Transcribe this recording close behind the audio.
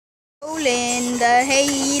Rolling the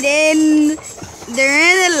Hayden, they're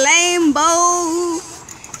in the Lambo.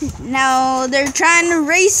 Now they're trying to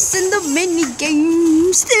race in the mini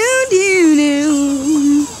games.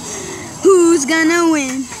 Who's gonna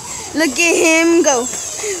win? Look at him go.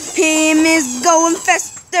 Him is going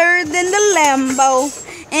faster than the Lambo.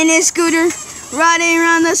 And his scooter riding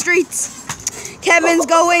around the streets. Kevin's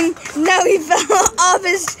going. Now he fell off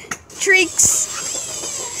his streaks.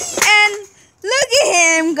 And look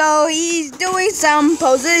at him go. He's doing some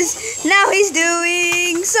poses. Now he's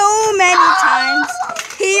doing so many times.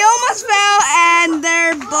 He almost fell and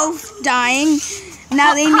they're both dying.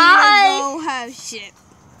 Now they need to go have shit.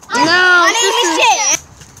 No, my name is Shit.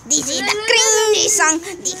 This is the Cringy song.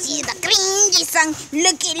 This is the Cringy song.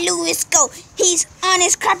 Look at Louis go. He's on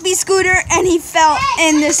his crappy scooter and he fell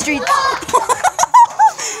in the street.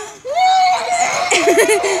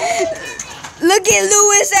 Look at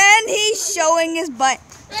Louis and he's showing his butt.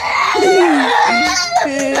 Look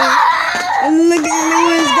at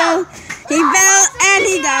Louis go. He fell and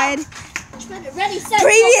he died.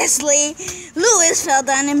 Previously, Louis fell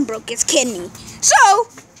down and broke his kidney. So,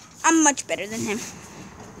 I'm much better than him.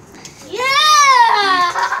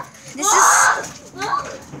 Yeah! This is...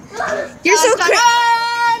 You're so crazy.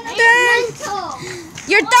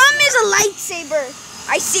 Your thumb is a lightsaber.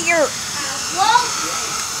 I see your...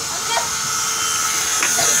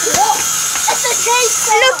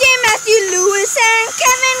 Look at Matthew, Louis, and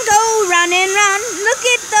Kevin go round and round. Look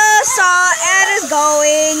at the saw and it's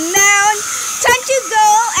going down. Time to go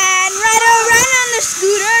and ride around on the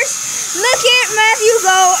scooters. Look at Matthew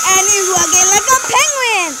go and he's walking like a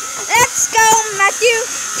penguin. Let's go, Matthew.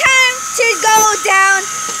 Time to go down.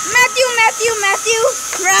 Matthew,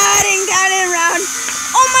 riding down and round.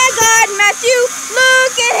 Oh my God, Matthew,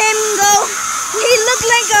 look at him go. He looked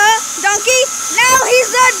like a donkey. Now he's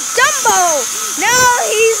a Dumbo. Now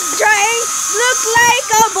he's trying to look like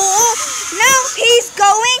a bull. Now he's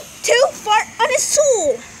going too far on his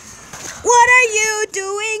stool. What are you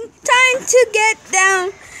doing? Time to get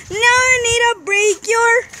down. Now you need to break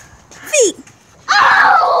your feet.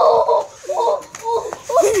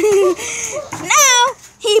 Now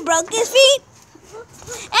he broke his feet.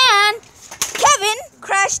 And Kevin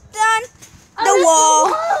crashed on the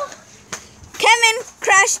wall. Kevin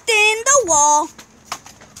crashed in the wall.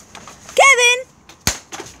 Kevin,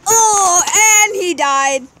 and he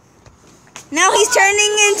died. Now he's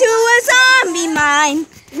turning into a zombie mine.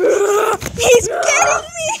 He's getting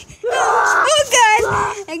me. Oh God,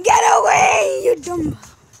 get away, you dumb.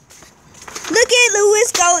 Look at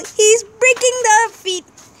Louis go. He's breaking the feet.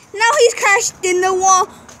 Now he's crashed in the wall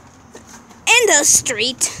in the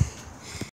street.